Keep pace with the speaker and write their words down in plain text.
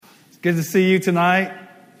Good to see you tonight.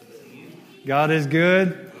 God is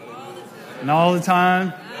good. And all the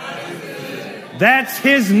time. That's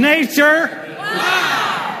His nature.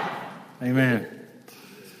 Amen.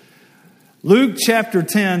 Luke chapter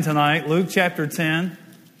 10 tonight. Luke chapter 10.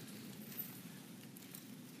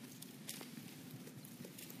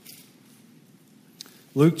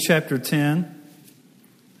 Luke chapter 10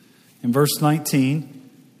 and verse 19,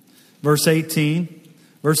 verse 18,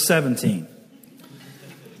 verse 17.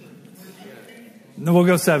 No, we'll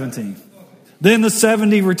go 17. Then the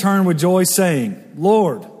 70 returned with joy, saying,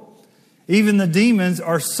 Lord, even the demons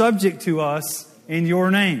are subject to us in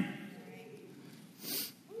your name.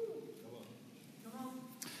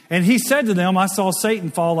 And he said to them, I saw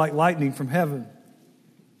Satan fall like lightning from heaven.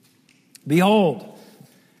 Behold,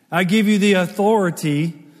 I give you the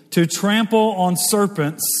authority to trample on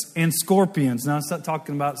serpents and scorpions. Now, it's not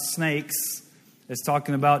talking about snakes. It's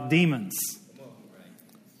talking about demons.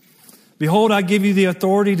 Behold, I give you the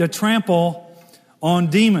authority to trample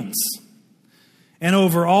on demons and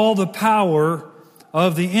over all the power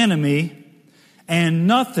of the enemy, and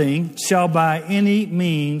nothing shall by any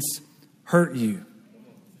means hurt you.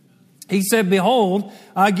 He said, behold,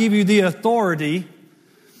 I give you the authority.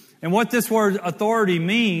 And what this word authority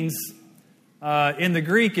means in the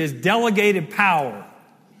Greek is delegated power.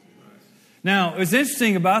 Now, what's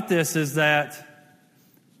interesting about this is that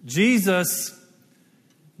Jesus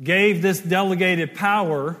gave this delegated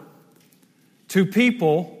power to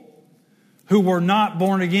people who were not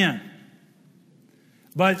born again,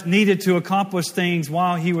 but needed to accomplish things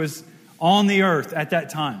while He was on the earth at that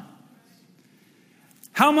time.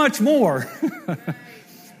 How much more?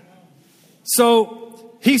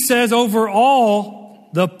 So, He says, over all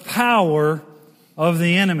the power of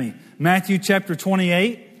the enemy. Matthew chapter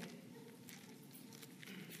 28.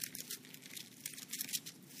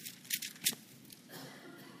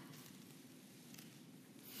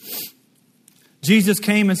 Jesus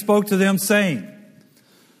came and spoke to them, saying,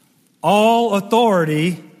 all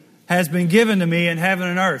authority has been given to me in heaven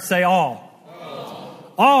and earth. Say all.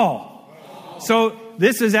 All. So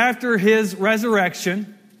this is after His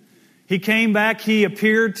resurrection. He came back, He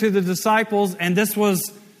appeared to the disciples, and this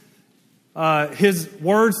was His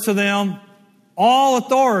words to them. All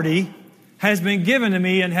authority has been given to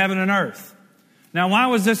me in heaven and earth. Now, why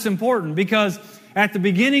was this important? Because at the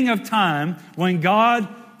beginning of time, when God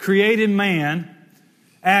created man,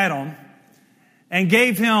 Adam, and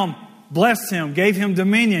blessed him, gave him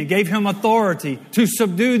dominion, gave him authority to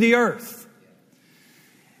subdue the earth.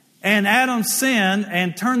 And Adam sinned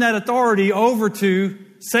and turned that authority over to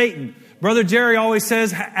Satan. Brother Jerry always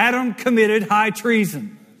says Adam committed high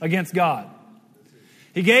treason against God.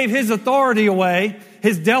 He gave his authority away,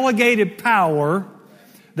 his delegated power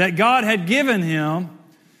that God had given him.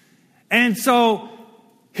 And so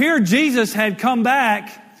here Jesus had come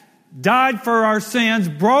back, died for our sins,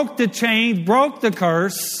 broke the chains, broke the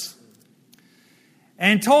curse,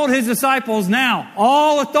 and told His disciples, now,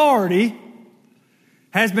 all authority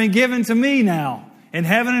has been given to me now in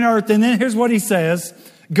heaven and earth. And then here's what He says,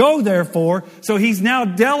 go therefore. So He's now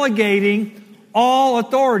delegating all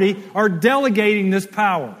authority, or delegating this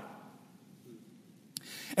power.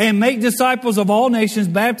 And make disciples of all nations,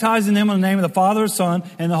 baptizing them in the name of the Father, Son,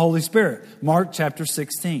 and the Holy Spirit. Mark chapter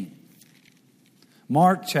 16.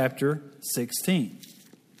 Mark chapter 16.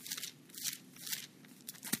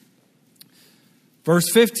 Verse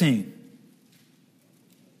 15.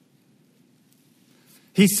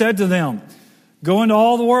 He said to them, go into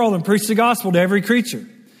all the world and preach the gospel to every creature.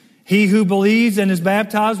 He who believes and is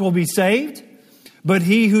baptized will be saved, but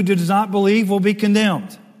he who does not believe will be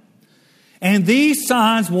condemned. And these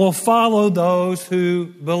signs will follow those who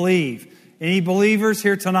believe. Any believers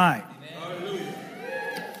here tonight?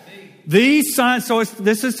 These signs, so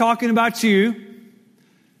this is talking about you.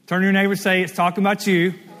 Turn to your neighbor and say, it's talking about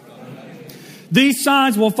you. These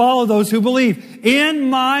signs will follow those who believe. In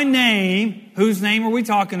my name, whose name are we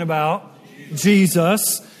talking about?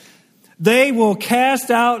 Jesus. They will cast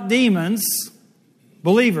out demons,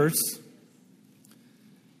 believers.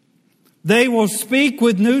 They will speak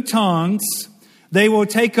with new tongues. They will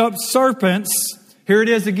take up serpents. Here it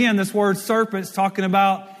is again, this word serpents talking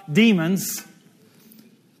about demons.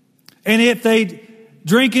 And if they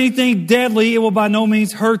drink anything deadly, it will by no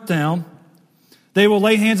means hurt them. They will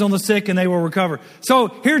lay hands on the sick and they will recover. So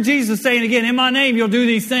here Jesus is saying again, in my name you'll do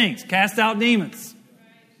these things. Cast out demons.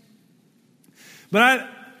 But I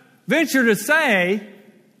venture to say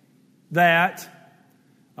that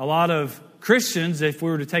a lot of Christians, if we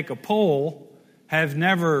were to take a poll, have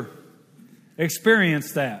never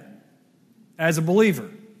experienced that as a believer.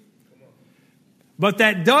 But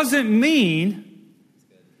that doesn't mean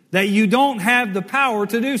that you don't have the power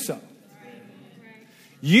to do so.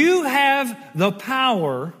 You have the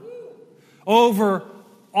power over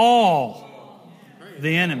all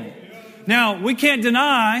the enemy. Now, we can't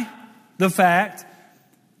deny the fact,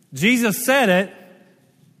 Jesus said it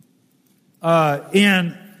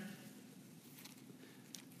in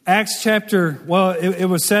Acts chapter, it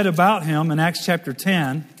was said about him in Acts chapter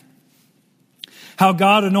 10, how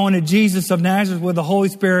God anointed Jesus of Nazareth with the Holy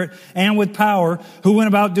Spirit and with power, who went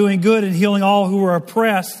about doing good and healing all who were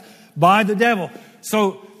oppressed by the devil.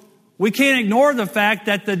 So we can't ignore the fact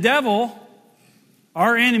that the devil,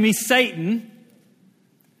 our enemy Satan,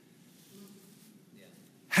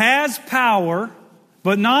 has power,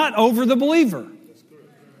 but not over the believer.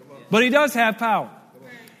 But he does have power.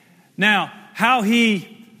 Now, how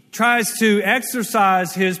he tries to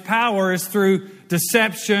exercise his power is through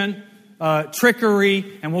deception,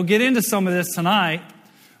 trickery, and we'll get into some of this tonight.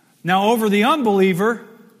 Now, over the unbeliever,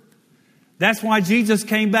 that's why Jesus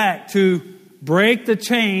came back, to break the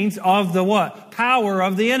chains of the what? Power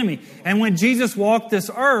of the enemy. And when Jesus walked this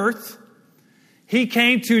earth, he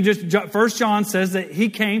came to, 1 John says that he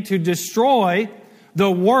came to destroy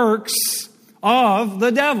the works of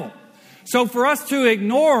the devil. So for us to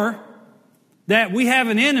ignore that we have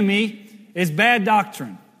an enemy is bad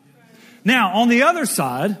doctrine. Now, on the other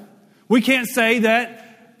side, we can't say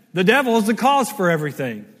that the devil is the cause for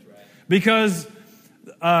everything. Because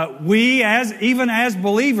we, even as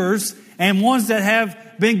believers and ones that have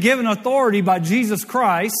been given authority by Jesus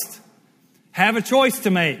Christ, have a choice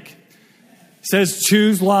to make. It says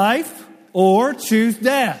choose life or choose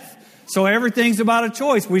death. So everything's about a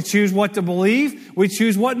choice. We choose what to believe. We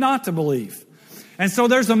choose what not to believe. And so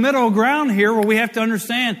there's a middle ground here where we have to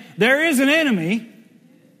understand there is an enemy.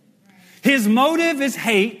 His motive is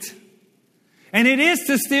hate. And it is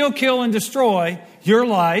to steal, kill, and destroy your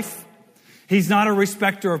life. He's not a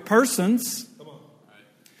respecter of persons.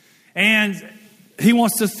 And he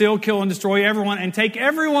wants to steal, kill, and destroy everyone and take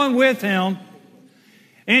everyone with him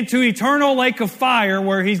into eternal lake of fire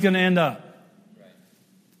where he's going to end up.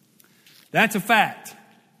 That's a fact.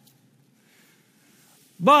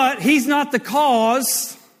 But he's not the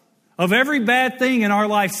cause of every bad thing in our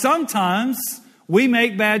life. Sometimes we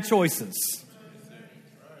make bad choices.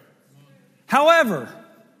 However,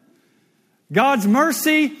 God's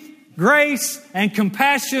mercy, grace, and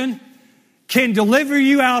compassion can deliver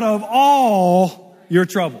you out of all your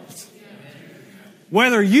troubles.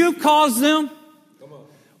 Whether you caused them,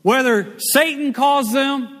 whether Satan caused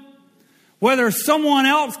them, whether someone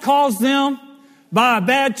else caused them by a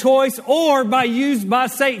bad choice or used by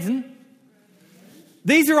Satan,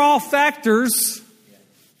 these are all factors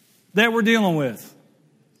that we're dealing with.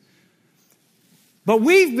 But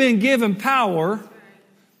we've been given power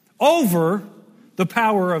over the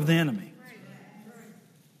power of the enemy.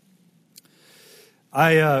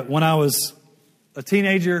 When I was a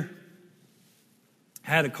teenager,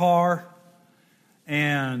 had a car,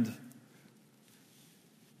 and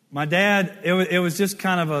my dad, it was just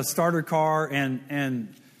kind of a starter car,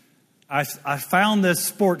 and I found this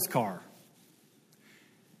sports car.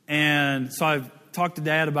 And so I talked to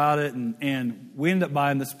Dad about it, and we ended up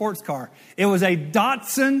buying the sports car. It was a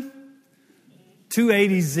Deaton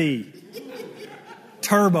 280Z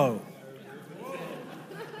turbo.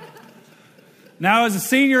 Now, I was a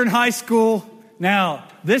senior in high school. Now,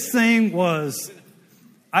 this thing was,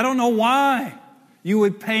 I don't know why you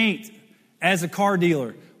would paint, as a car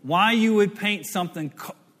dealer, why you would paint something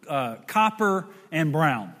copper and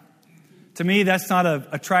brown. To me, that's not an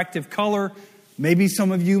attractive color. Maybe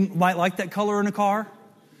some of you might like that color in a car.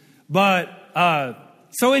 But,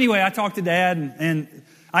 so anyway, I talked to Dad, and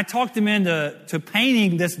I talked him into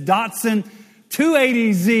painting this Deaton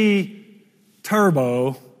 280Z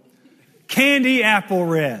turbo candy apple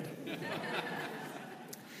red.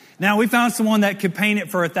 Now, we found someone that could paint it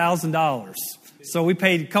for $1,000. So we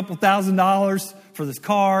paid a couple $1,000 for this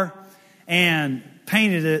car and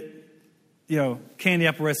painted it, candy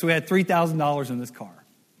apple red. So we had $3,000 in this car.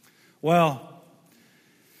 Well,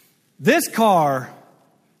 this car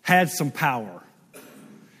had some power.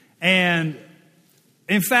 And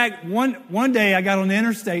in fact, one day I got on the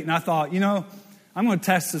interstate and I thought, I'm going to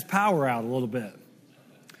test this power out a little bit.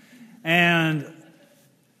 And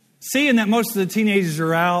seeing that most of the teenagers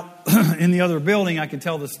are out in the other building, I could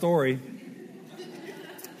tell the story.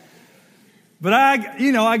 But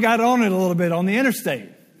I got on it a little bit on the interstate.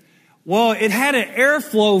 Well, it had an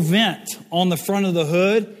airflow vent on the front of the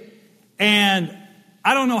hood. And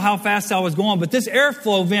I don't know how fast I was going, but this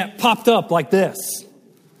airflow vent popped up like this.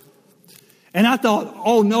 And I thought,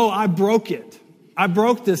 oh no, I broke it. I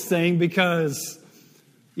broke this thing because,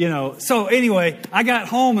 So anyway, I got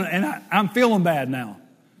home and I'm feeling bad now.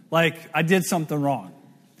 Like I did something wrong.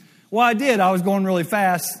 Well, I did. I was going really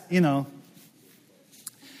fast,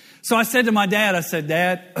 So I said to my dad,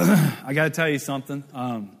 Dad, I got to tell you something.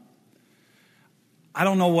 I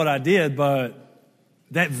don't know what I did, but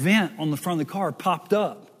that vent on the front of the car popped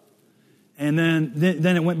up. And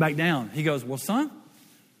then it went back down. He goes, well, son,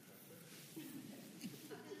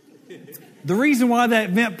 the reason why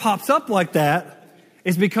that vent pops up like that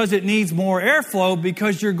is because it needs more airflow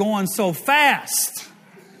because you're going so fast.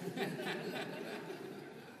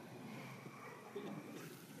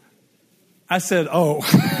 I said, oh.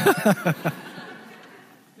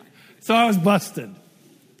 So I was busted.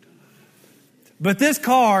 But this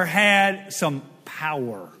car had some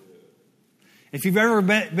power. If you've ever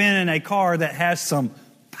been in a car that has some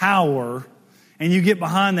power, and you get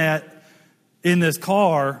behind that in this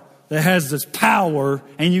car that has this power,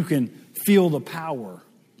 and you can feel the power.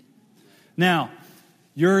 Now,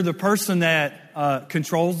 you're the person that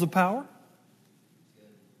controls the power.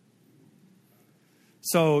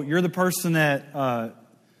 So you're the person that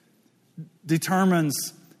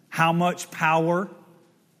determines how much power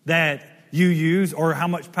that you use or how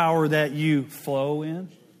much power that you flow in.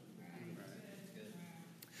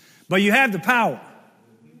 But you have the power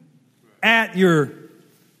at your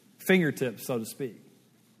fingertips, so to speak.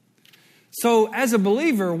 So as a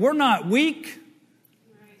believer, we're not weak.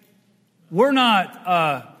 We're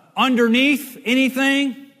not underneath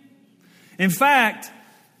anything. In fact,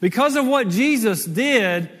 because of what Jesus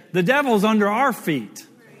did, the devil's under our feet.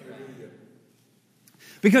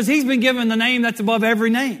 Because he's been given the name that's above every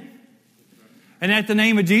name. And at the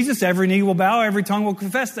name of Jesus, every knee will bow, every tongue will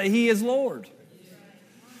confess that he is Lord.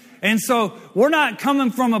 And so we're not coming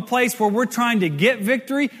from a place where we're trying to get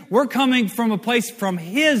victory. We're coming from a place from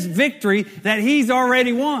his victory that he's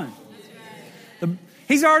already won.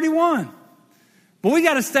 He's already won. But we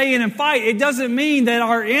got to stay in and fight. It doesn't mean that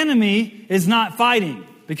our enemy is not fighting.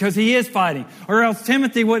 Because he is fighting. Or else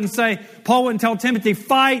Paul wouldn't tell Timothy,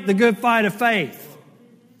 fight the good fight of faith.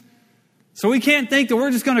 So we can't think that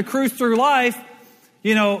we're just going to cruise through life,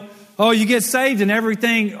 you get saved and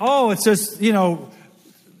everything. Oh, it's just,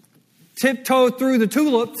 tiptoe through the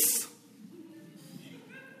tulips.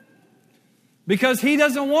 Because he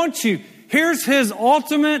doesn't want you. Here's his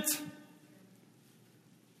ultimate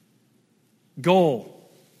goal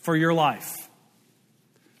for your life.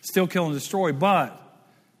 Still kill and destroy, but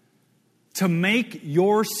to make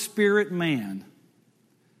your spirit man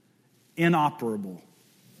inoperable.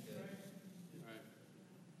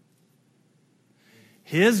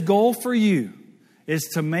 His goal for you is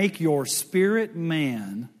to make your spirit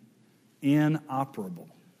man inoperable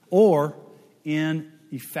or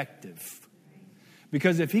ineffective.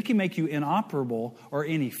 Because if he can make you inoperable or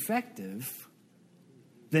ineffective,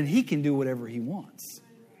 then he can do whatever he wants.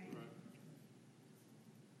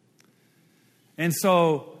 And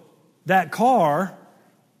so that car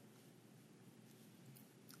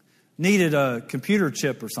needed a computer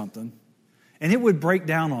chip or something, and it would break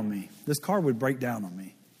down on me. This car would break down on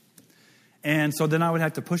me. And so then I would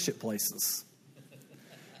have to push it places.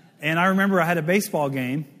 And I remember I had a baseball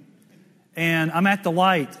game, and I'm at the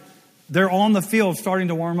light. They're on the field starting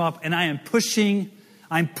to warm up, and I'm pushing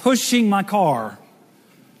my car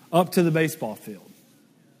up to the baseball field.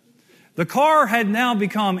 The car had now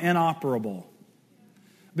become inoperable.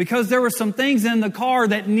 Because there were some things in the car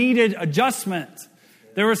that needed adjustment.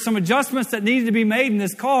 There were some adjustments that needed to be made in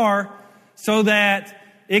this car so that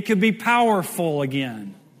it could be powerful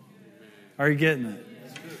again. Are you getting it?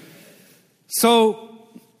 So,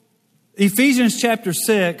 Ephesians chapter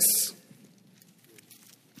 6.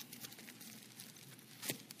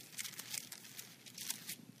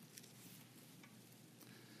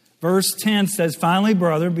 Verse 10 says, finally,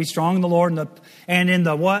 brother, be strong in the Lord and in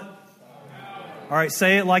the what? All right,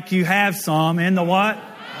 say it like you have some. In the what?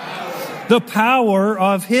 Power. The power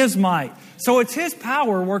of his might. So it's his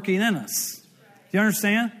power working in us. Do you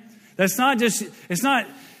understand? It's not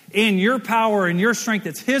in your power and your strength.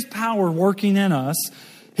 It's his power working in us.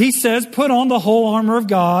 He says, put on the whole armor of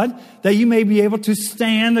God that you may be able to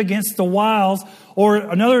stand against the wiles. Or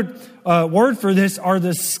another word for this are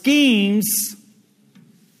the schemes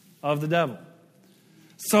of the devil.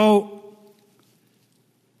 So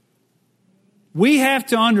we have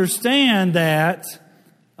to understand that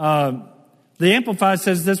the Amplified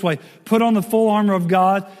says this way, put on the full armor of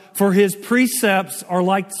God, for his precepts are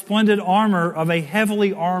like splendid armor of a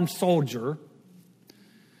heavily armed soldier,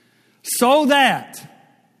 so that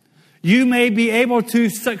you may be able to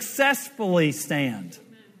successfully stand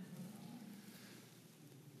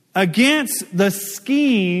against the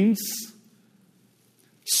schemes,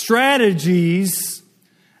 strategies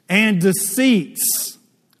and deceits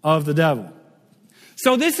of the devil.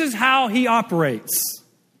 So this is how he operates.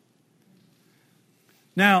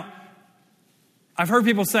 Now, I've heard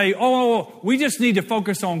people say, "Oh, we just need to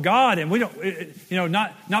focus on God, and we don't,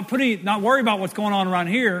 not worry about what's going on around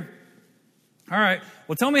here." All right.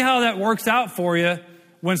 Well, tell me how that works out for you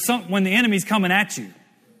when the enemy's coming at you.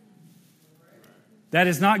 That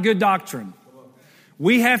is not good doctrine.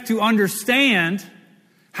 We have to understand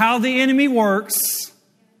how the enemy works.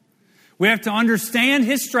 We have to understand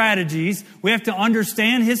his strategies. We have to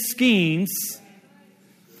understand his schemes.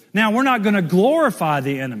 Now, we're not going to glorify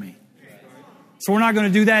the enemy. So we're not going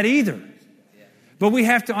to do that either. But we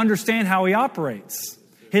have to understand how he operates,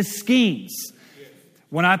 his schemes.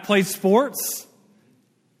 When I played sports,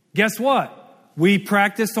 guess what? We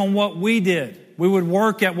practiced on what we did. We would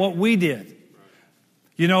work at what we did.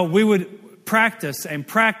 We would practice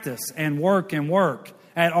and work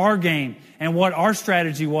at our game and what our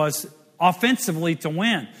strategy was offensively to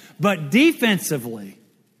win. But defensively,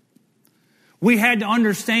 we had to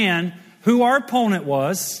understand who our opponent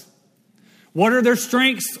was, what are their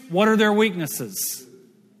strengths, what are their weaknesses.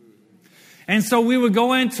 And so we would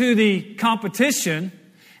go into the competition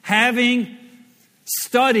having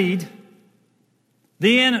studied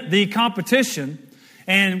the competition,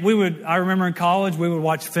 and I remember in college, we would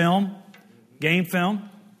watch film, game film.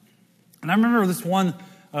 And I remember this one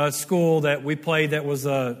school that we played that was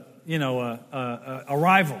a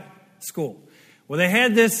rival school. Well, they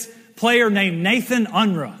had this player named Nathan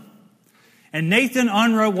Unruh. And Nathan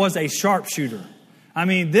Unruh was a sharpshooter. I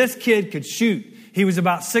mean, this kid could shoot. He was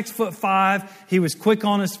about 6'5". He was quick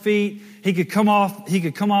on his feet. He could come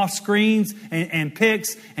off screens and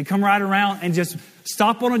picks and come right around and just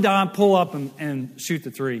stop on a dime, pull up and shoot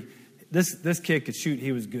the three. This kid could shoot.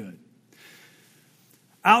 He was good.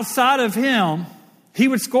 Outside of him, he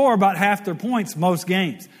would score about half their points most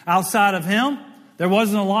games. Outside of him, there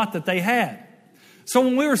wasn't a lot that they had. So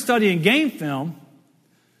when we were studying game film,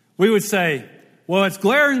 we would say, well, it's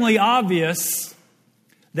glaringly obvious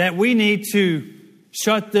that we need to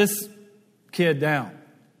shut this kid down.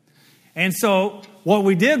 And so what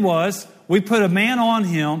we did was we put a man on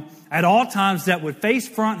him at all times that would face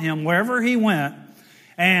front him wherever he went.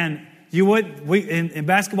 And in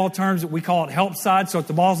basketball terms, we call it help side. So if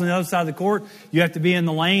the ball's on the other side of the court, you have to be in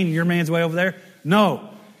the lane. Your man's way over there. No.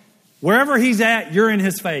 Wherever he's at, you're in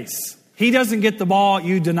his face. He doesn't get the ball.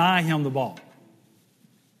 You deny him the ball.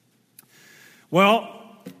 Well,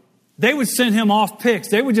 they would send him off picks.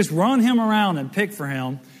 They would just run him around and pick for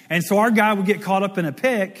him. And so our guy would get caught up in a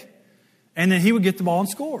pick, and then he would get the ball and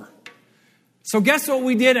score. So guess what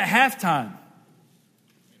we did at halftime?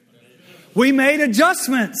 We made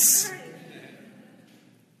adjustments.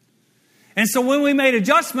 And so when we made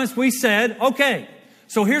adjustments, we said, okay,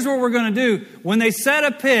 so here's what we're going to do. When they set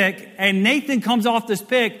a pick and Nathan comes off this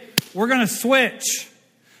pick, we're going to switch.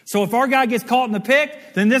 So if our guy gets caught in the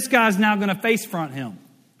pick, then this guy's now going to face front him.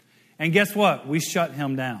 And guess what? We shut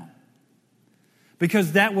him down.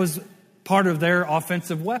 Because that was part of their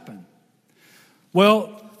offensive weapon.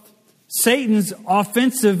 Well, Satan's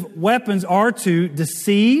offensive weapons are to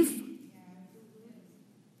deceive.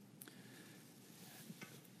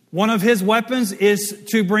 One of his weapons is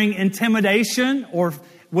to bring intimidation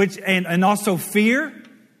and also fear.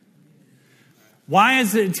 Why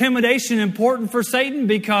is intimidation important for Satan?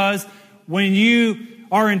 Because when you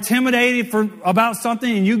are intimidated about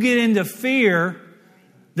something and you get into fear,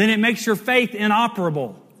 then it makes your faith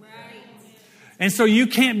inoperable. Right. And so you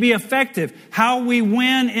can't be effective. How we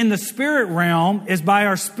win in the spirit realm is by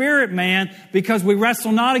our spirit man, because we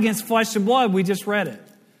wrestle not against flesh and blood. We just read it.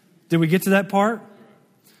 Did we get to that part?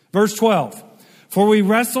 Verse 12. For we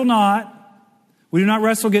do not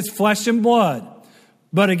wrestle against flesh and blood,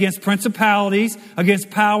 but against principalities, against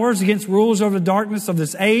powers, against rulers over the darkness of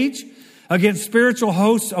this age, against spiritual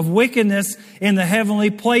hosts of wickedness in the heavenly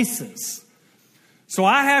places. So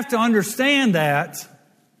I have to understand that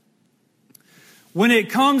when it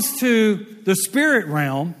comes to the spirit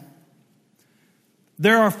realm,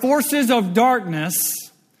 there are forces of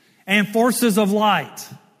darkness and forces of light.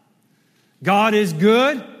 God is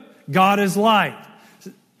good, God is light.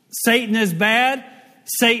 Satan is bad,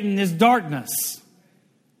 Satan is darkness.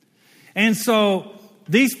 And so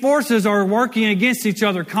these forces are working against each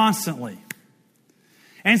other constantly.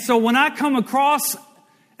 And so when I come across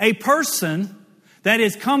a person that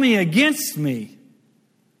is coming against me,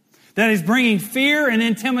 that is bringing fear and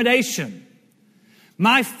intimidation,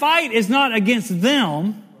 my fight is not against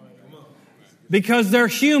them, because they're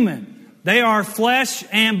human. They are flesh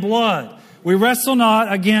and blood. We wrestle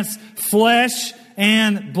not against flesh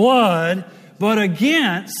and blood, but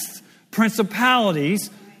against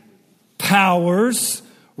principalities, powers,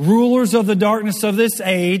 rulers of the darkness of this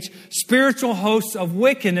age, spiritual hosts of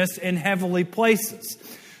wickedness in heavenly places.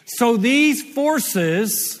 So these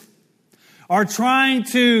forces are trying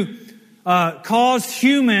to cause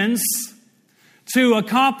humans to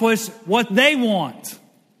accomplish what they want.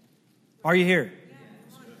 Are you here?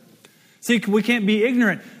 See, we can't be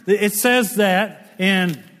ignorant. It says that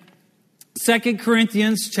in 2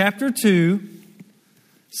 Corinthians chapter 2.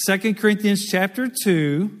 2 Corinthians chapter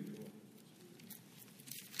 2.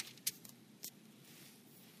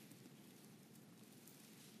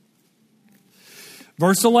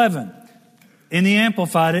 Verse 11. In the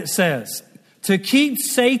Amplified it says, to keep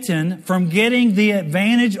Satan from getting the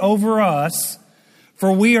advantage over us,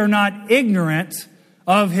 for we are not ignorant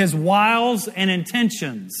of his wiles and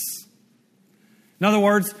intentions. In other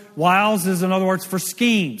words, wiles is another word for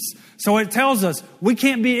schemes. So it tells us we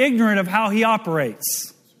can't be ignorant of how he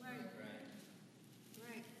operates.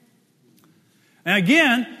 And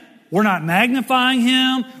again, we're not magnifying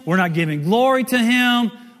him. We're not giving glory to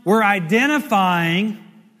him. We're identifying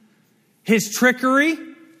his trickery.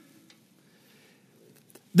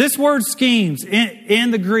 This word schemes in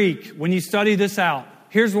the Greek, when you study this out,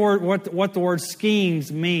 here's what the word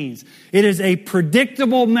schemes means. It is a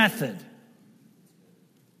predictable method.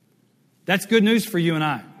 That's good news for you and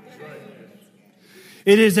I.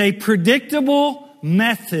 It is a predictable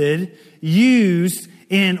method used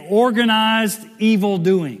in organized evil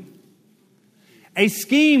doing. A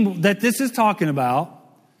scheme that this is talking about,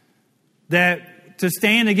 that to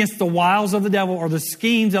stand against the wiles of the devil or the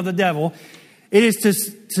schemes of the devil, it is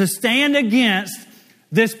to stand against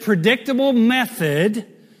this predictable method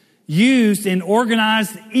used in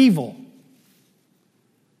organized evil.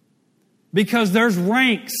 Because there's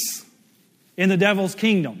ranks in the devil's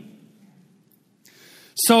kingdom.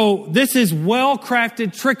 So this is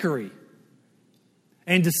well-crafted trickery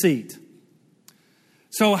and deceit.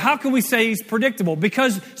 So how can we say he's predictable?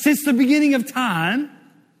 Because since the beginning of time,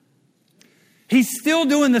 he's still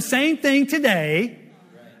doing the same thing today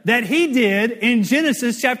that he did in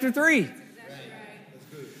Genesis chapter 3.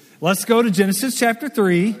 Let's go to Genesis chapter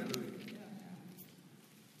 3.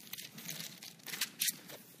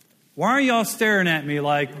 Why are y'all staring at me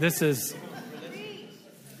like this is...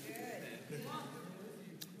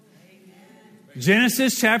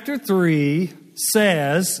 Genesis chapter 3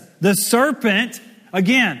 says, the serpent,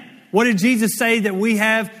 again, what did Jesus say that we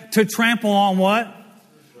have to trample on what?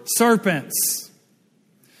 Serpents.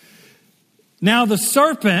 Now the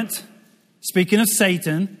serpent, speaking of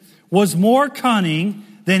Satan, was more cunning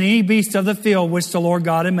than any beast of the field which the Lord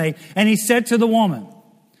God had made. And he said to the woman,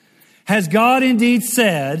 has God indeed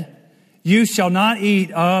said, you shall not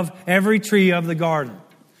eat of every tree of the garden?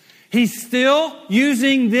 He's still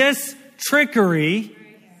using this trickery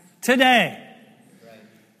today.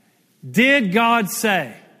 Did God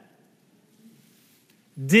say?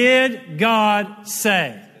 Did God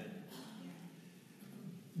say?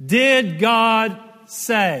 Did God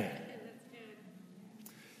say?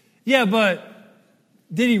 Yeah, but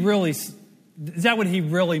did he really? Is that what he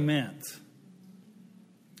really meant?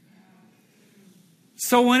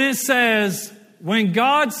 So when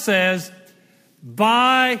God says,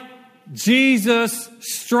 by Jesus'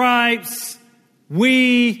 stripes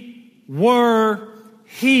we were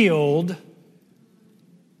healed,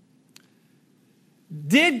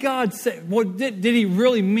 did God say, did he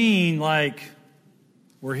really mean like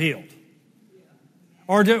we're healed?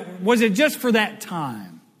 Or was it just for that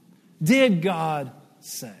time? Did God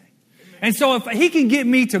say? And so if he can get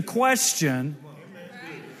me to question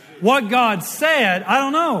what God said, I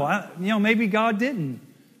don't know. Maybe God didn't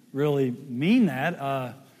really mean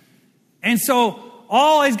that. And so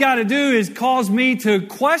all he's got to do is cause me to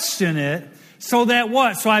question it so that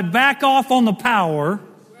what? So I back off on the power.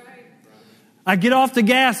 I get off the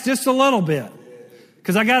gas just a little bit.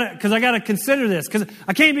 Because I got to consider this. Because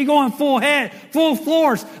I can't be going full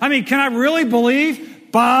floors. I mean, can I really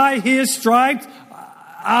believe by his stripes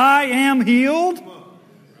I am healed?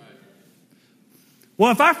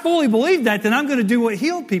 Well, if I fully believe that, then I'm going to do what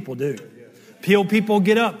healed people do. Healed people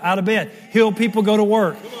get up out of bed. Healed people go to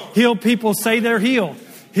work. Healed people say they're healed.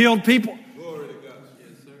 Healed people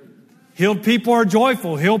are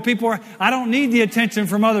joyful. I don't need the attention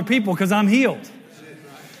from other people because I'm healed.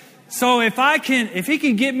 So if he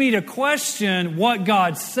can get me to question what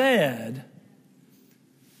God said,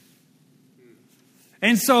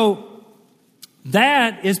 and so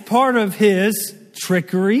that is part of his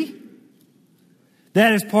trickery.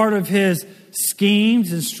 That is part of his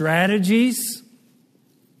schemes and strategies.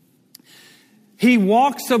 He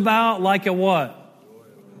walks about like a what?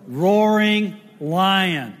 Roaring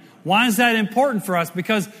lion. Why is that important for us?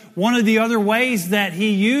 Because one of the other ways that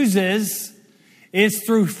he uses is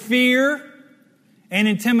through fear and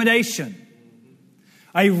intimidation.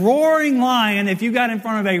 A roaring lion, if you got in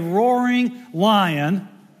front of a roaring lion,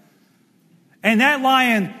 and that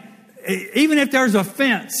lion, even if there's a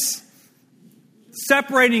fence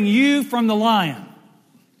separating you from the lion,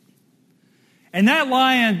 and that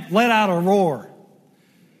lion let out a roar,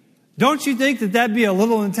 don't you think that that'd be a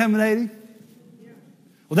little intimidating?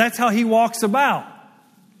 Well, that's how he walks about.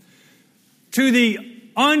 To the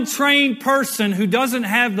untrained person who doesn't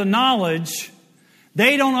have the knowledge,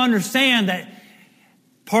 they don't understand that,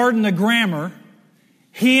 pardon the grammar,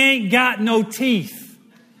 he ain't got no teeth.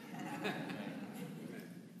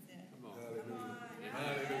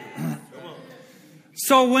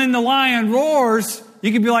 So when the lion roars,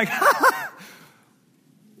 you can be like,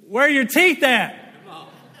 where are your teeth at?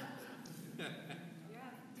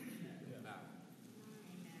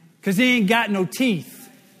 Because he ain't got no teeth.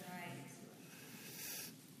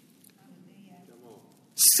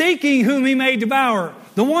 Seeking whom he may devour.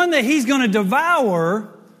 The one that he's going to devour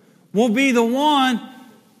will be the one,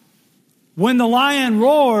 when the lion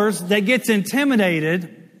roars, that gets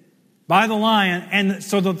intimidated by the lion, and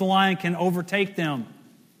so that the lion can overtake them.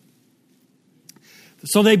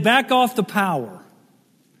 So they back off the power,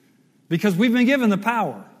 because we've been given the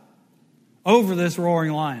power over this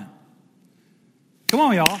roaring lion. Come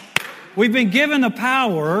on, y'all. We've been given the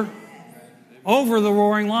power over the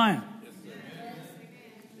roaring lion.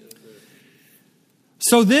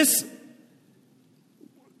 So this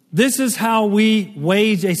is how we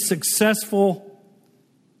wage a successful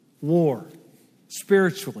war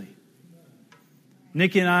spiritually.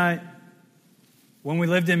 Nikki and I, when we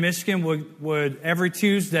lived in Michigan, would every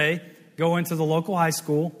Tuesday go into the local high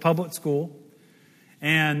school, public school,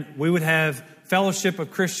 and we would have Fellowship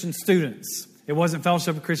of Christian Students. It wasn't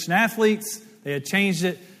Fellowship of Christian Athletes. They had changed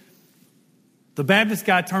it. The Baptist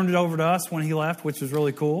guy turned it over to us when he left, which was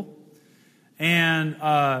really cool. And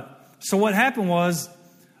so what happened was,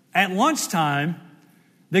 at lunchtime,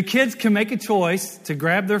 the kids can make a choice to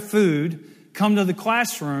grab their food, come to the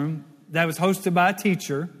classroom that was hosted by a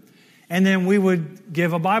teacher, and then we would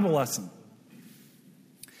give a Bible lesson.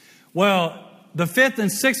 Well, the 5th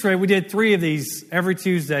and 6th grade, we did 3 of these every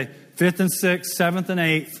Tuesday, 5th and 6th, 7th and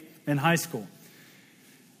 8th in high school.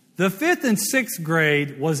 The 5th and 6th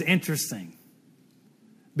grade was interesting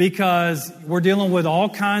because we're dealing with all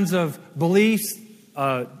kinds of beliefs,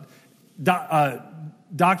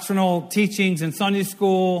 doctrinal teachings in Sunday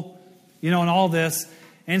school, and all this.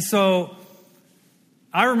 And so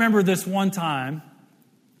I remember this one time,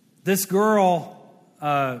 this girl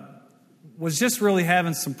was just really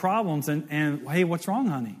having some problems. And hey, what's wrong,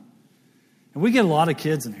 honey? And we get a lot of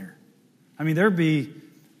kids in here. I mean, there'd be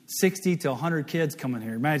 60 to 100 kids coming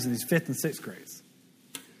here. Imagine these 5th and 6th grades.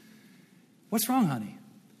 What's wrong, honey?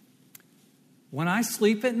 When I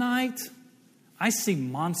sleep at night, I see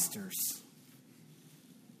monsters.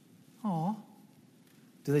 Aw.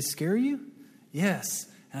 Do they scare you? Yes.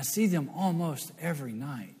 And I see them almost every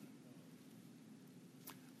night.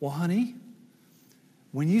 Well, honey,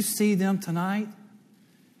 when you see them tonight,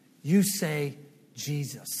 you say,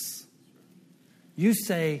 Jesus. You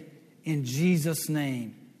say, in Jesus'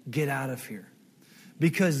 name, get out of here.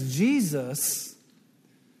 Because Jesus,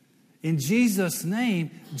 in Jesus' name,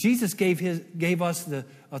 Jesus gave us the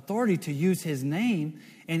authority to use His name.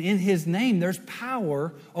 And in His name, there's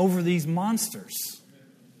power over these monsters.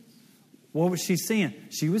 What was she seeing?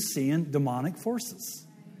 She was seeing demonic forces.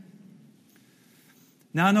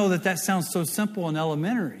 Now, I know that sounds so simple and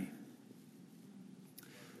elementary.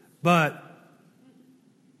 But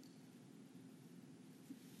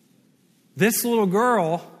this little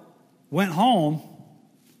girl went home.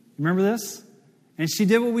 Remember this? And she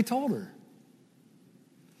did what we told her.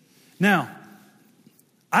 Now,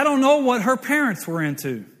 I don't know what her parents were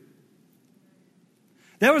into.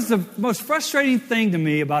 That was the most frustrating thing to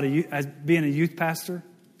me about as being a youth pastor,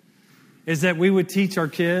 is that we would teach our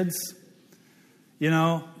kids,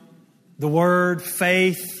 the word,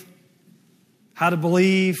 faith, how to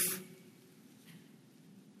believe,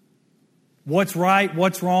 what's right,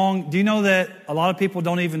 what's wrong. Do you know that a lot of people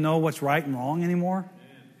don't even know what's right and wrong anymore?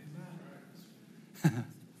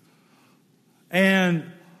 And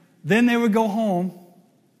then they would go home,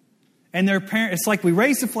 and their parents, it's like we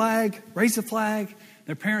raise the flag.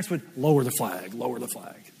 Their parents would lower the flag.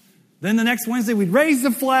 Then the next Wednesday, we'd raise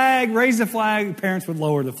the flag. Parents would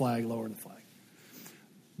lower the flag.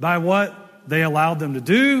 By what they allowed them to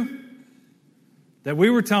do, that we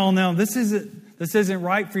were telling them, this isn't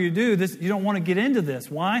right for you to do. You don't want to get into this.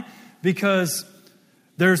 Why? Because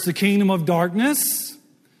There's the kingdom of darkness,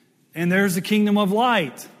 and there's the kingdom of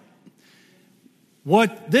light.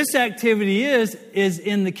 What this activity is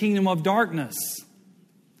in the kingdom of darkness.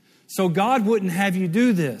 So God wouldn't have you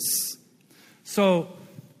do this.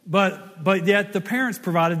 But yet the parents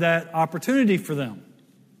provided that opportunity for them.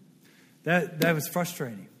 That was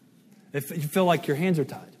frustrating. If you feel like your hands are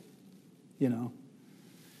tied, you know.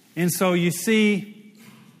 And so you see,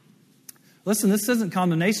 listen, this isn't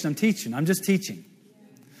condemnation. I'm teaching. I'm just teaching.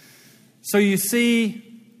 So you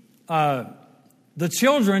see, the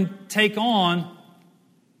children take on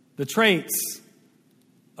the traits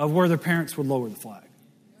of where their parents would lower the flag.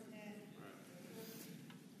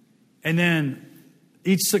 And then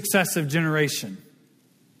each successive generation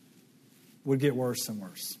would get worse and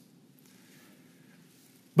worse.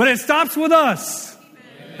 But it stops with us.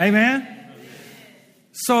 Amen?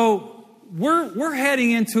 So we're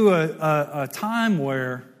heading into a time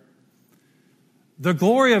where the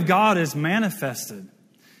glory of God is manifested.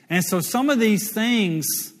 And so some of these things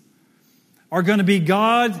are going to be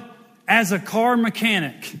God as a car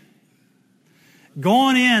mechanic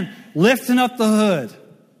going in, lifting up the hood,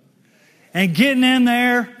 and getting in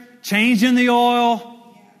there, changing the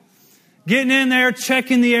oil, getting in there,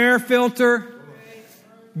 checking the air filter,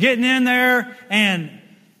 getting in there and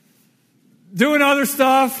doing other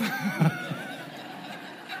stuff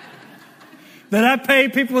that I pay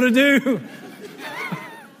people to do.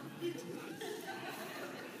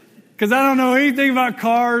 Because I don't know anything about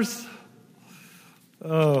cars.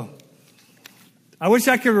 Oh, I wish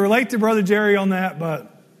I could relate to Brother Jerry on that,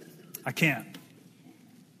 but I can't.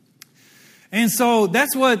 And so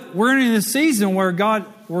that's what we're in this season where God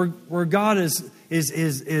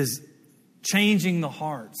is changing the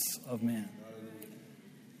hearts of men.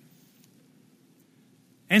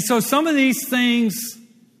 And so some of these things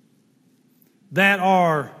that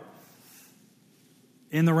are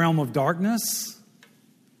in the realm of darkness,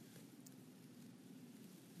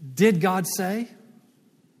 did God say?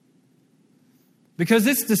 Because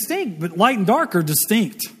it's distinct, but light and dark are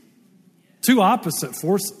distinct. Two opposite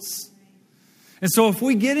forces. And so if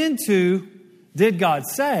we get into, did God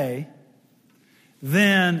say,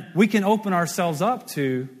 then we can open ourselves up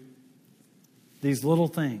to these little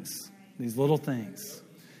things. These little things.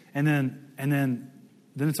 And then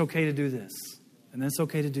it's okay to do this. And then it's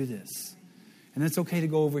okay to do this. And then it's okay to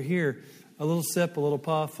go over here. A little sip, a little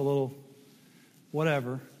puff, a little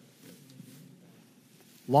whatever.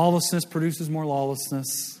 Lawlessness produces more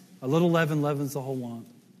lawlessness. A little leaven leavens the whole lump.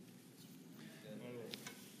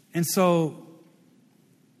 And so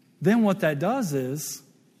then what that does is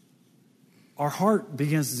our heart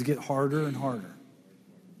begins to get harder and harder.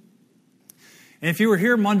 And if you were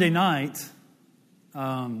here Monday night,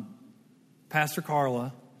 Pastor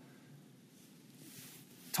Carla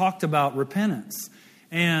talked about repentance.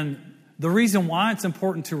 And the reason why it's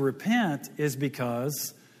important to repent is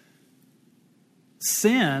because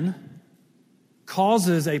sin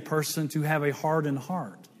causes a person to have a hardened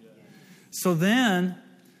heart. So then,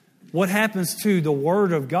 what happens to the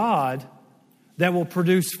Word of God that will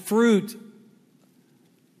produce fruit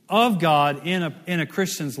of God in a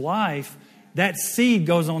Christian's life? That seed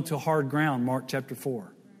goes onto hard ground, Mark chapter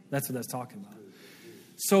 4. That's what that's talking about.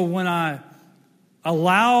 So when I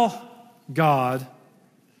allow God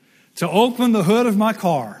to open the hood of my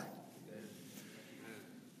car,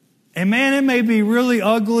 and man, it may be really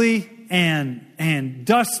ugly and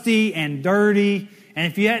dusty and dirty,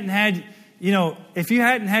 and if you hadn't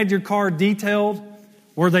had your car detailed,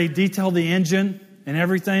 where they detail the engine and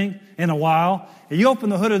everything in a while, and you open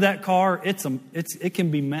the hood of that car, it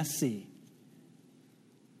can be messy.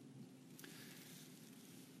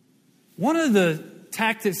 One of the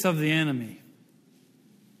tactics of the enemy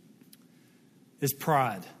is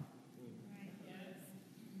pride.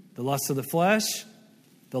 The lust of the flesh,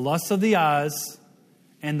 the lust of the eyes,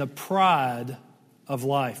 and the pride of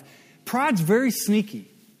life. Pride's very sneaky.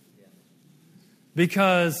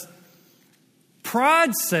 Because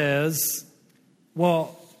pride says,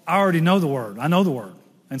 well, I already know the Word. I know the Word.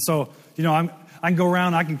 And so, I can go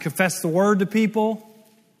around, I can confess the Word to people.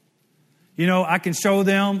 I can show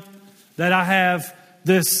them that I have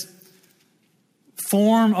this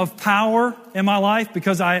form of power in my life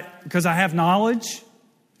because I have knowledge.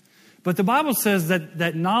 But the Bible says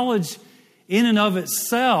that knowledge in and of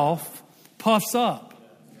itself puffs up.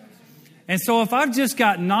 And so if I've just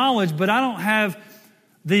got knowledge, but I don't have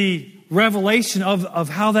the revelation of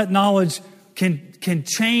how that knowledge can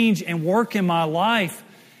change and work in my life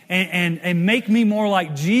and make me more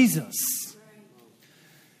like Jesus,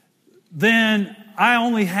 then I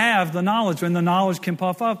only have the knowledge, and the knowledge can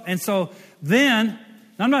puff up. And so then,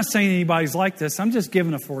 Now, I'm not saying anybody's like this. I'm just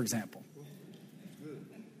giving a for example.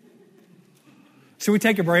 Should we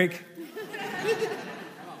take a break?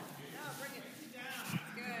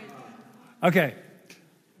 Okay.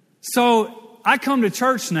 So I come to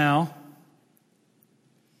church now.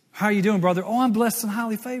 How are you doing, brother? Oh, I'm blessed and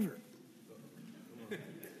highly favored.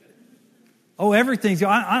 Oh, everything's...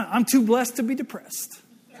 I'm too blessed to be depressed.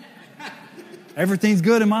 Everything's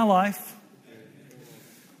good in my life.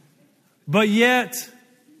 But yet,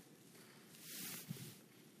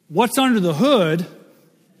 what's under the hood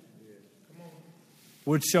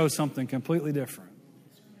would show something completely different.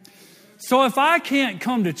 So if I can't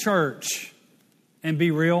come to church and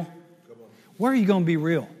be real, where are you going to be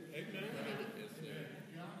real?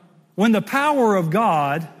 When the power of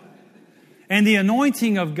God and the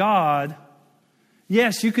anointing of God,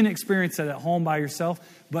 yes, you can experience it at home by yourself,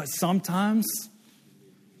 but sometimes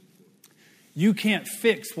you can't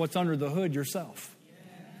fix what's under the hood yourself.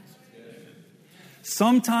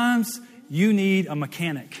 Sometimes you need a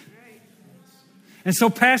mechanic. And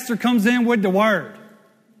so pastor comes in with the word.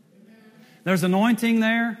 There's anointing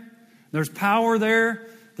there. There's power there.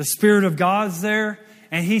 The Spirit of God's there.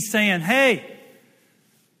 And he's saying, hey,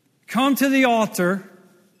 come to the altar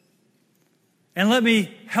and let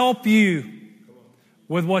me help you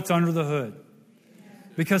with what's under the hood.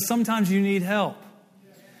 Because sometimes you need help.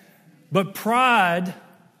 But pride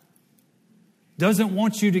doesn't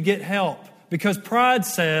want you to get help. Because pride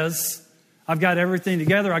says, I've got everything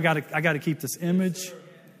together. I got to keep this image.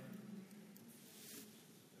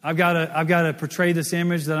 I've got to portray this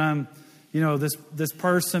image that I'm, this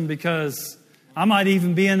person, because I might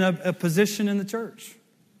even be in a position in the church.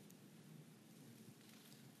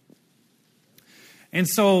 And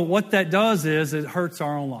so what that does is it hurts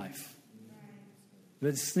our own life.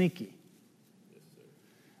 It's sneaky.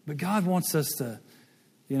 But God wants us to,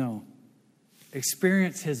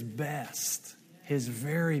 experience His best, His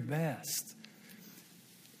very best.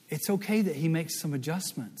 It's okay that He makes some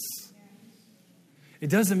adjustments. It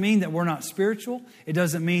doesn't mean that we're not spiritual. It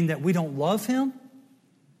doesn't mean that we don't love Him.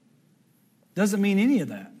 It doesn't mean any of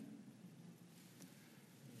that.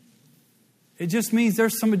 It just means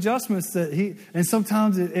there's some adjustments that and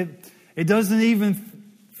sometimes it doesn't even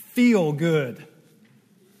feel good.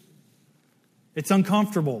 It's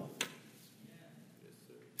uncomfortable.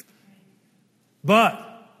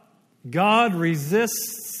 But God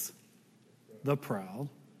resists the proud,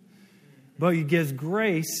 but He gives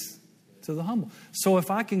grace to the humble. So if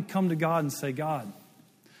I can come to God and say, God,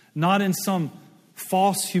 not in some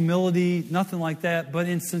false humility, nothing like that, but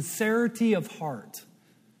in sincerity of heart,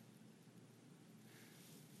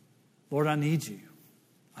 Lord, I need you.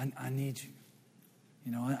 I need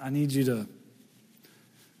you. I need you to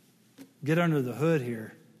get under the hood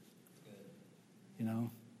here.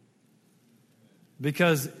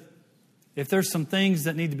 Because if there's some things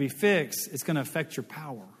that need to be fixed, it's going to affect your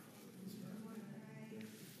power.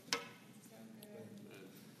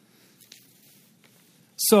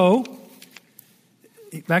 So,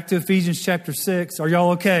 back to Ephesians chapter 6. Are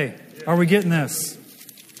y'all okay? Are we getting this?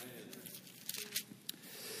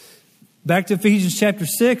 Back to Ephesians chapter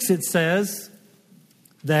 6, it says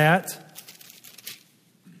that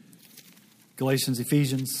Galatians,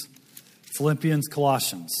 Ephesians, Philippians,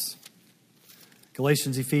 Colossians.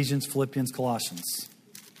 Galatians, Ephesians, Philippians, Colossians.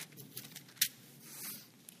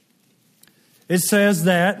 It says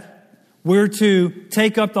that we're to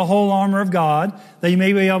take up the whole armor of God, that you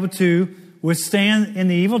may be able to withstand in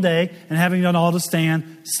the evil day, and having done all to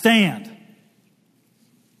stand, stand.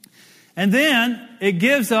 And then it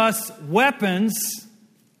gives us weapons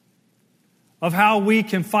of how we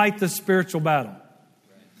can fight the spiritual battle.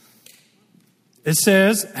 It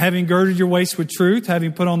says, having girded your waist with truth,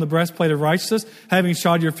 having put on the breastplate of righteousness, having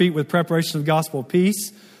shod your feet with preparation of the gospel of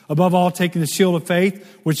peace, above all taking the shield of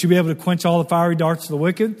faith, which you'll be able to quench all the fiery darts of the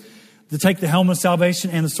wicked, to take the helmet of salvation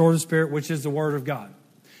and the sword of the Spirit, which is the word of God.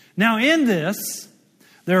 Now in this,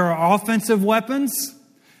 there are offensive weapons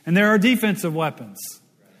and there are defensive weapons.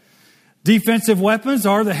 Defensive weapons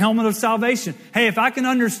are the helmet of salvation. Hey, if I can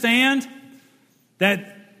understand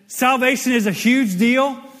that salvation is a huge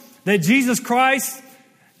deal, that Jesus Christ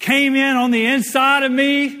came in on the inside of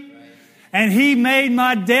me and He made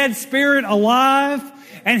my dead spirit alive,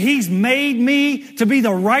 and He's made me to be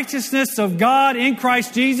the righteousness of God in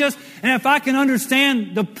Christ Jesus. And if I can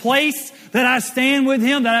understand the place that I stand with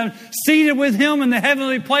Him, that I'm seated with Him in the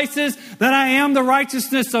heavenly places, that I am the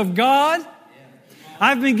righteousness of God,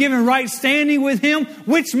 I've been given right standing with Him,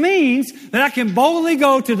 which means that I can boldly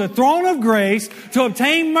go to the throne of grace to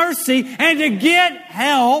obtain mercy and to get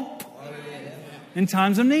help in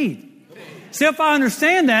times of need. See, if I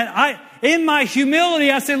understand that, in my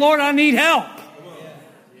humility, I say, Lord, I need help.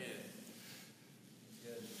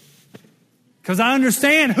 Because I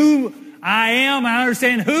understand who I am. I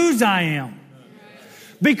understand whose I am.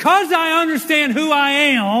 Because I understand who I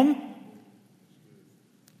am,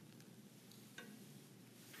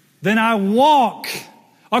 then I walk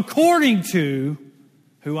according to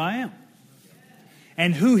who I am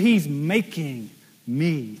and who He's making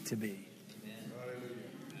me to be.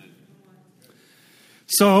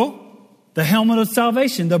 So, the helmet of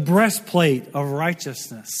salvation, the breastplate of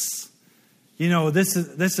righteousness. You know, this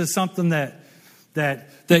is something that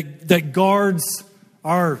guards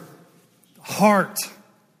our heart,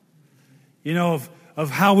 you know, of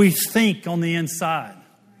how we think on the inside.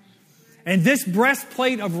 And this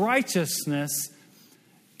breastplate of righteousness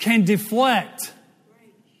can deflect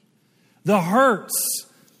the hurts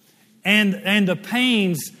and the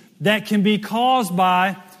pains that can be caused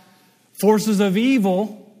by forces of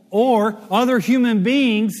evil or other human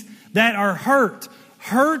beings that are hurt.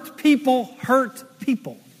 Hurt people hurt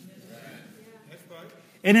people.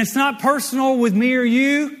 And it's not personal with me or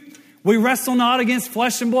you. We wrestle not against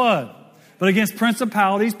flesh and blood, but against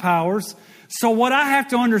principalities, powers. So what I have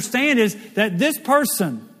to understand is that this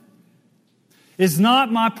person is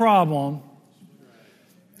not my problem,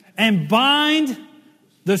 and bind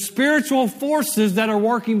the spiritual forces that are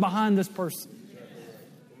working behind this person.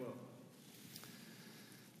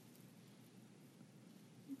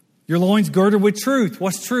 Your loins girded with truth.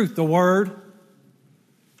 What's truth? The Word.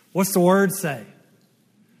 What's the Word say?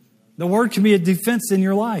 The Word can be a defense in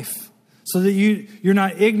your life so that you're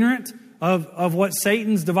not ignorant of what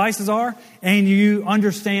Satan's devices are and you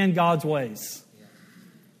understand God's ways.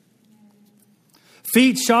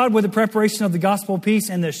 Feet shod with the preparation of the gospel of peace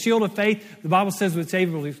and the shield of faith. The Bible says it's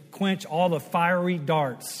able to quench all the fiery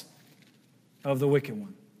darts of the wicked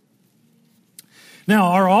one.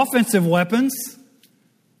 Now, our offensive weapons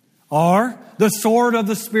are the sword of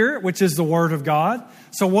the Spirit, which is the Word of God.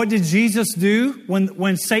 So what did Jesus do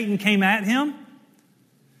when Satan came at Him?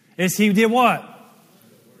 He did what?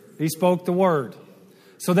 He spoke the Word.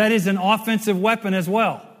 So that is an offensive weapon as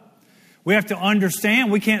well. We have to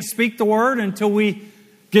understand we can't speak the Word until we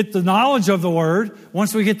get the knowledge of the Word.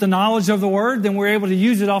 Once we get the knowledge of the Word, then we're able to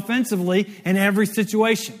use it offensively in every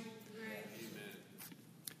situation.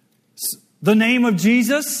 The name of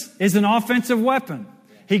Jesus is an offensive weapon.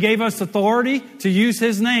 He gave us authority to use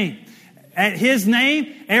His name. At His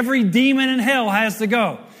name, every demon in hell has to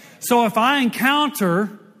go. So if I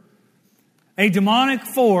encounter a demonic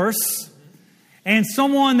force and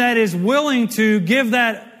someone that is willing to give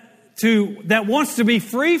that that wants to be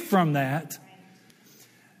free from that.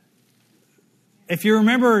 If you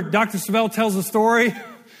remember, Dr. Savelle tells a story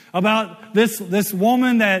about this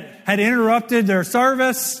woman that had interrupted their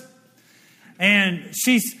service. And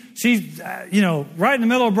she's right in the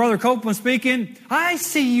middle of Brother Copeland speaking. I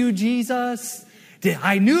see you, Jesus.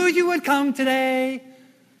 I knew you would come today.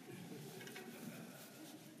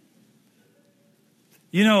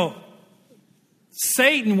 You know,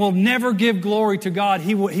 Satan will never give glory to God.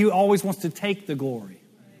 He always wants to take the glory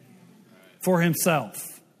for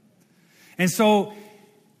himself. And so,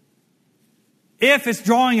 if it's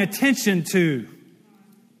drawing attention to...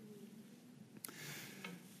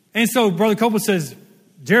 And so Brother Copeland says,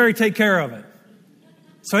 Jerry, take care of it.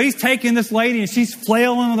 So he's taking this lady and she's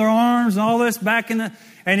flailing with her arms and all this back in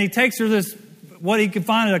and he takes her this, what he could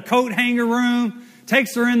find in a coat hanger room,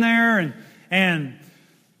 takes her in there and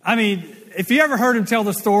I mean, if you ever heard him tell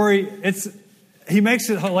the story, he makes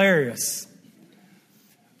it hilarious.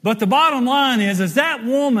 But the bottom line is that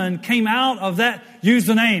woman came out of that, use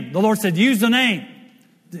the name. The Lord said, use the name.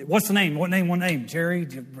 What's the name? What name? Jerry,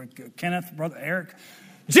 Kenneth, Brother Eric.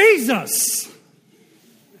 Jesus!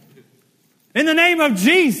 In the name of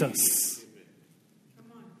Jesus.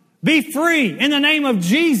 Be free in the name of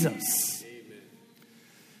Jesus.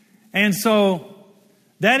 And so,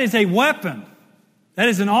 that is a weapon. That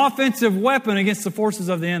is an offensive weapon against the forces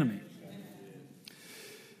of the enemy.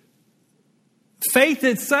 Faith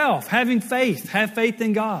itself, having faith, have faith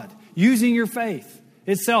in God. Using your faith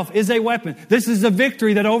itself is a weapon. This is a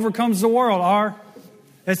victory that overcomes the world.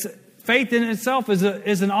 Faith in itself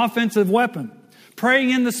is an offensive weapon.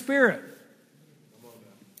 Praying in the Spirit.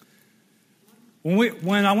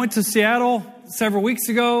 When I went to Seattle several weeks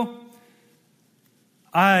ago,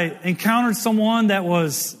 I encountered someone that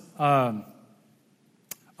was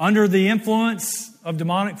under the influence of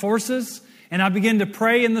demonic forces, and I began to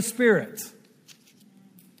pray in the Spirit.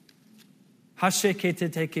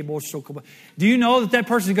 Do you know that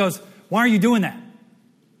person goes, why are you doing that?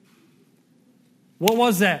 What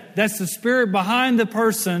was that? That's the spirit behind the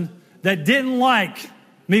person that didn't like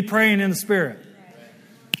Me praying in the Spirit.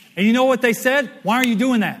 And you know what they said? Why are you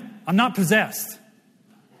doing that? I'm not possessed.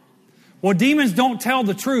 Well, demons don't tell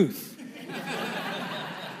the truth.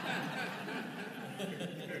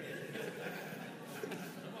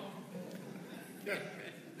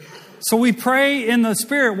 So we pray in the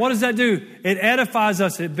Spirit. What does that do? It edifies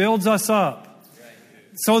us. It builds us up.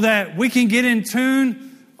 So that we can get in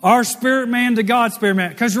tune our spirit man to God's spirit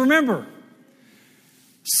man. Because remember,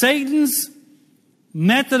 Satan's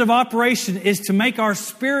method of operation is to make our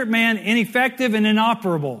spirit man ineffective and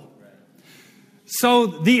inoperable. So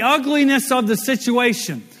the ugliness of the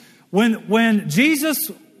situation. When Jesus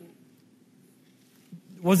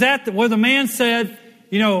was at where the man said,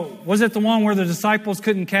 you know, was it the one where the disciples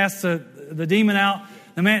couldn't cast the demon out?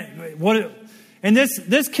 The man, and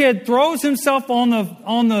this kid throws himself on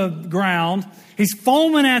the ground. He's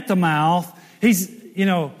foaming at the mouth. He's, you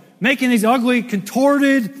know, making these ugly,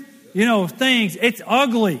 contorted, you know, things. It's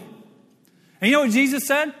ugly. And you know what Jesus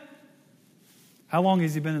said? How long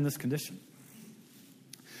has he been in this condition?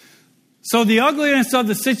 So the ugliness of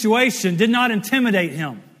the situation did not intimidate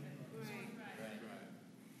him.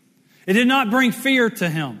 It did not bring fear to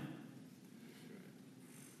him.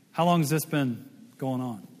 How long has this been going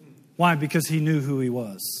on? Why? Because he knew who he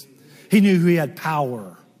was. He knew he had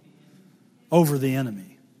power over the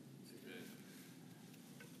enemy.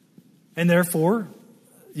 And therefore,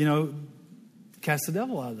 you know, cast the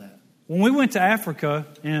devil out of that. When we went to Africa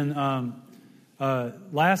in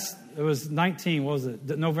it was 19, what was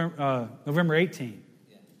it? November 18.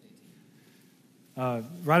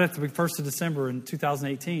 Right at the 1st of December in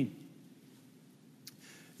 2018.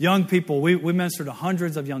 Young people, we ministered to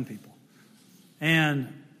hundreds of young people.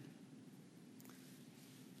 And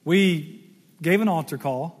we gave an altar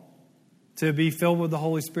call to be filled with the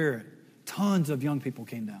Holy Spirit. Tons of young people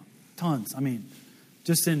came down. Tons. I mean,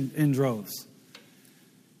 just in droves.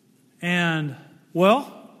 And,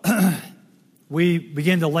 well, we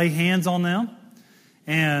began to lay hands on them.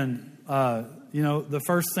 And, you know, the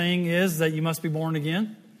first thing is that you must be born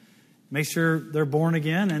again. Make sure they're born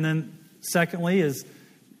again. And then secondly is,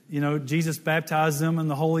 you know, Jesus baptized them in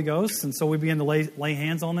the Holy Ghost. And so we began to lay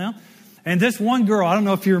hands on them. And this one girl, I don't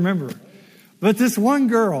know if you remember, but this one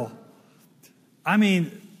girl, I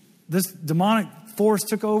mean, this demonic force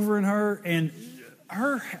took over in her, and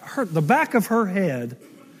the back of her head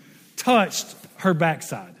touched her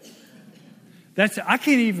backside. I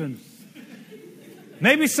can't even.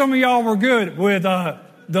 Maybe some of y'all were good with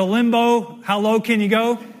the limbo. How low can you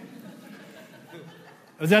go?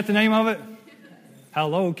 Is that the name of it? How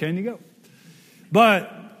low can you go? But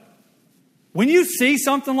when you see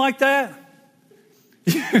something like that,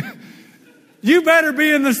 you better be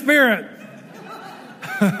in the Spirit.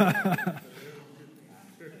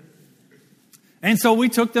 And so we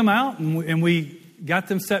took them out and we got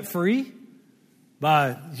them set free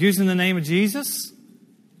by using the name of Jesus,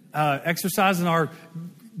 exercising our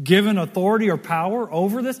given authority or power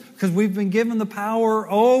over this, because we've been given the power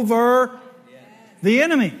over the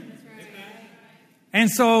enemy. And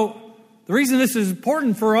so the reason this is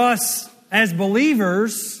important for us as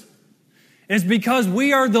believers is because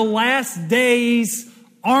we are the last days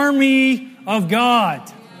army of God.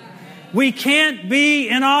 We can't be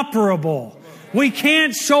inoperable. We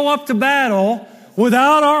can't show up to battle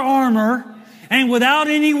without our armor and without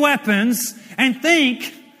any weapons and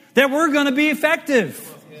think that we're going to be effective.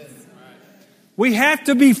 We have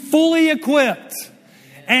to be fully equipped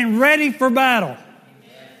and ready for battle.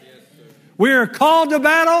 We are called to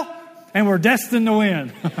battle and we're destined to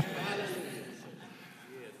win.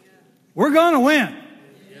 We're going to win.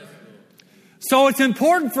 So it's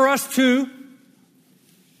important for us to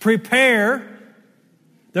prepare.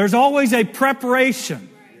 There's always a preparation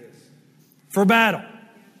for battle.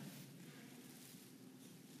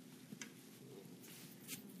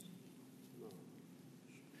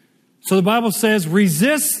 So the Bible says,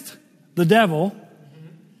 resist the devil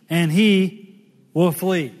and he will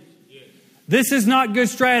flee. This is not good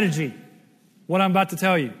strategy, what I'm about to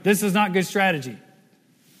tell you. This is not good strategy.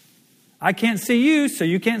 I can't see you, so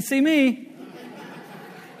you can't see me.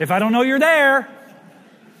 If I don't know you're there.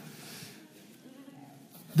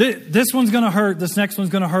 This one's going to hurt. This next one's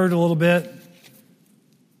going to hurt a little bit.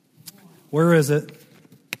 Where is it?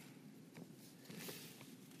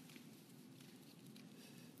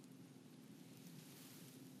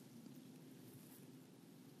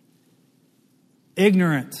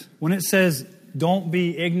 Ignorant. When it says, don't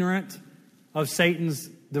be ignorant of Satan's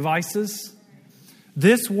devices,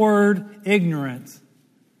 this word ignorant,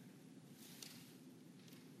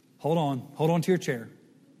 hold on to your chair.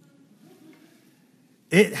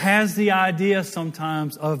 It has the idea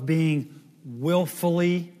sometimes of being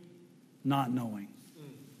willfully not knowing.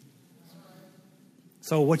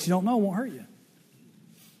 So what you don't know won't hurt you.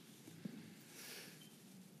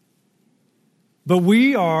 But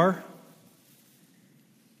we are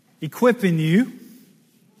equipping you,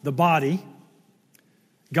 the body,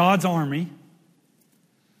 God's army,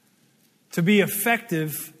 to be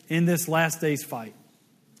effective in this last days fight.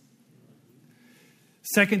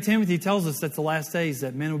 2 Timothy tells us that the last days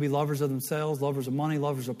that men will be lovers of themselves, lovers of money,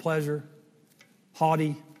 lovers of pleasure,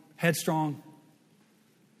 haughty, headstrong,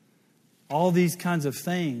 all these kinds of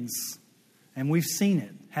things. And we've seen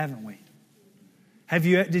it, haven't we?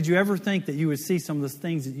 Did you ever think that you would see some of the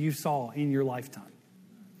things that you saw in your lifetime?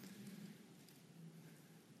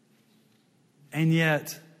 And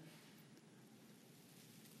yet,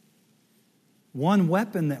 one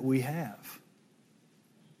weapon that we have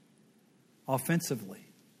offensively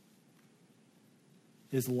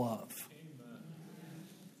is love.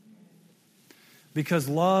 Because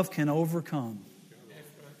love can overcome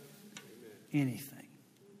anything.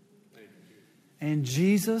 And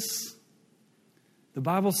Jesus, the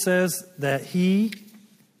Bible says that He,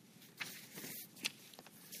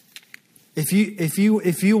 if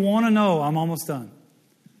you want to know, I'm almost done.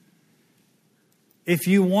 If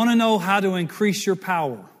you want to know how to increase your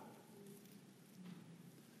power,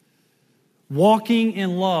 walking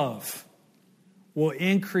in love will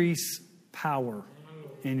increase power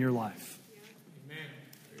in your life.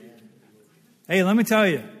 Hey, let me tell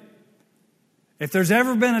you, if there's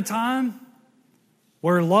ever been a time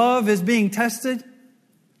where love is being tested,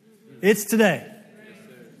 it's today.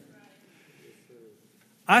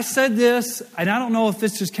 I said this, and I don't know if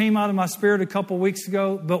this just came out of my spirit a couple weeks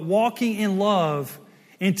ago, but walking in love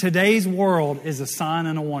in today's world is a sign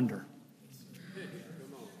and a wonder.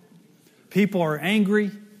 People are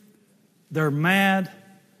angry. They're mad.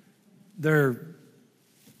 They're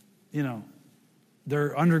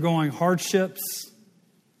undergoing hardships.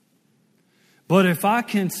 But if I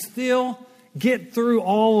can still get through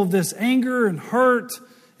all of this anger and hurt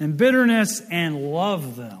and bitterness and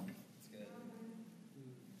love them.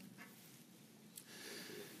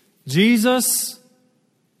 Jesus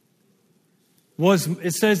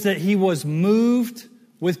it says that He was moved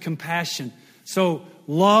with compassion. So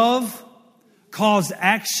love caused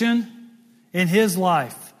action in His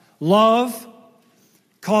life. Love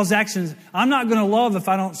caused actions. I'm not going to love if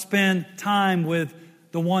I don't spend time with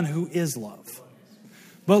the one who is love.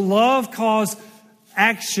 But love caused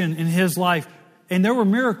action in His life. And there were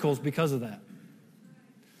miracles because of that.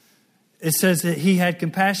 It says that He had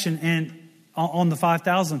compassion and on the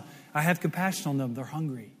 5,000. I have compassion on them. They're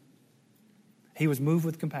hungry. He was moved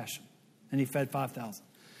with compassion. And He fed 5,000.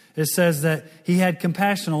 It says that He had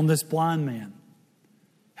compassion on this blind man.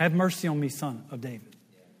 Have mercy on me, son of David.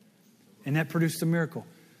 And that produced a miracle.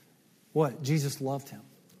 What? Jesus loved him.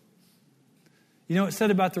 You know, it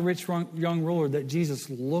said about the rich young ruler that Jesus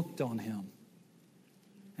looked on him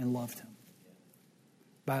and loved him.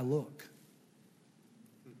 By a look.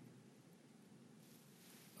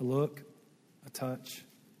 A look, a touch.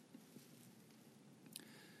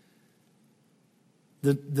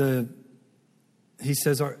 He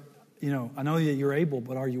says, I know that you're able,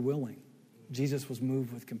 but are you willing? Jesus was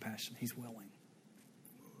moved with compassion. He's willing.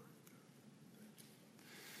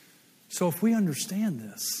 So if we understand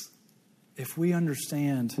this, if we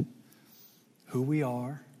understand who we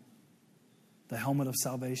are, the helmet of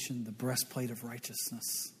salvation, the breastplate of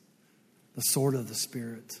righteousness, the sword of the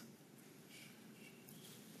Spirit,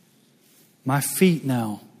 my feet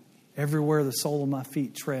now, everywhere the sole of my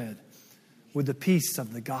feet tread, with the peace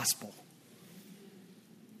of the gospel,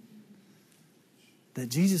 that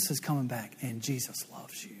Jesus is coming back and Jesus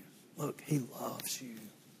loves you. Look, He loves you.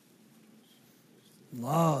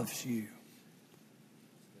 Loves you.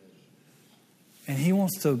 And He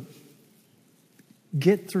wants to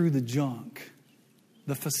get through the junk,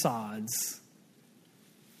 the facades.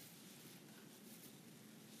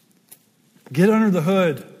 Get under the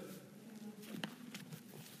hood.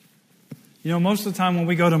 You know, most of the time when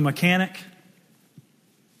we go to a mechanic,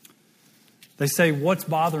 they say, what's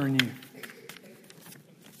bothering you?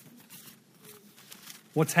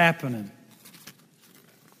 What's happening?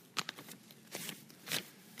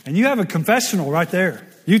 And you have a confessional right there.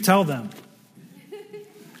 You tell them.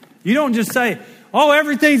 You don't just say, oh,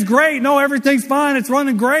 everything's great. No, everything's fine. It's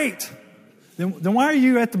running great. Then why are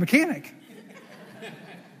you at the mechanic?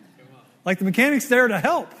 Like the mechanic's there to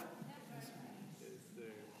help.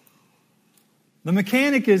 The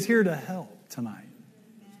mechanic is here to help tonight.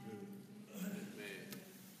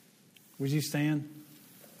 Would you stand?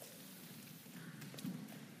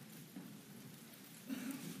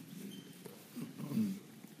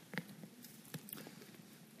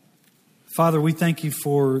 Father, we thank you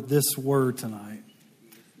for this word tonight.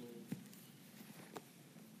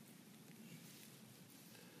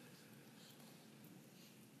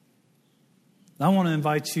 I want to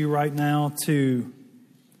invite you right now to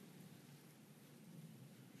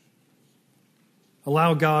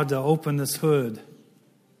allow God to open this hood.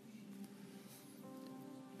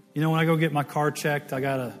 You know, when I go get my car checked,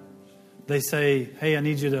 they say, hey, I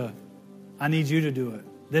need you to do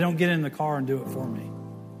it. They don't get in the car and do it for me.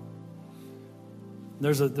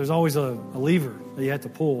 There's always a lever that you have to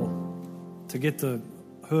pull to get the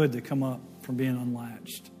hood to come up from being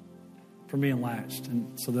latched,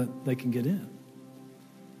 and so that they can get in.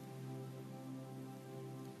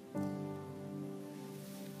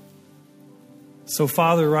 So,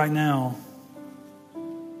 Father, right now,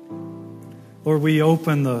 Lord, we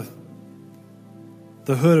open the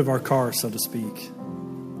hood of our car, so to speak.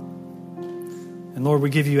 And Lord, we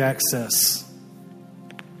give you access.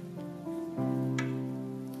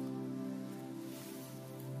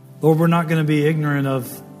 Lord, we're not going to be ignorant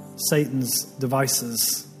of Satan's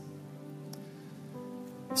devices.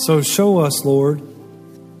 So show us, Lord,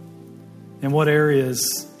 in what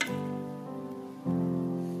areas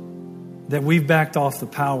that we've backed off the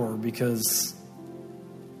power because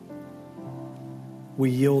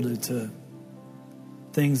we yielded to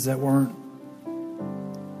things that weren't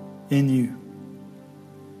in you.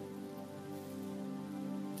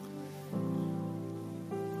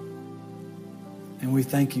 And we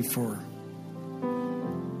thank you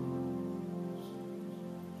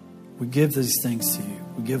we give these things to you.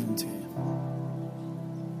 We give them to you.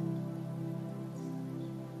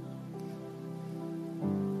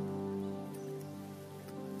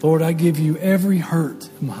 Lord, I give you every hurt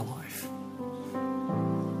in my life.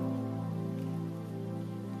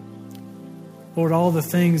 Lord, all the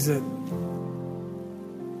things that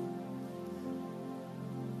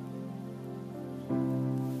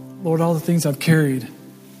all the things I've carried.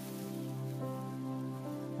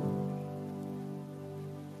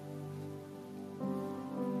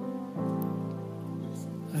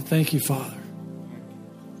 I thank you, Father.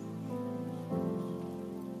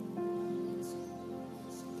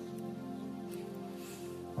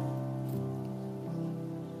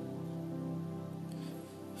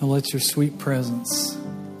 And let your sweet presence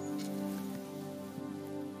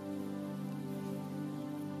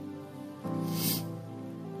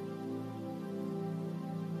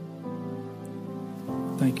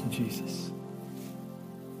thank you, Jesus.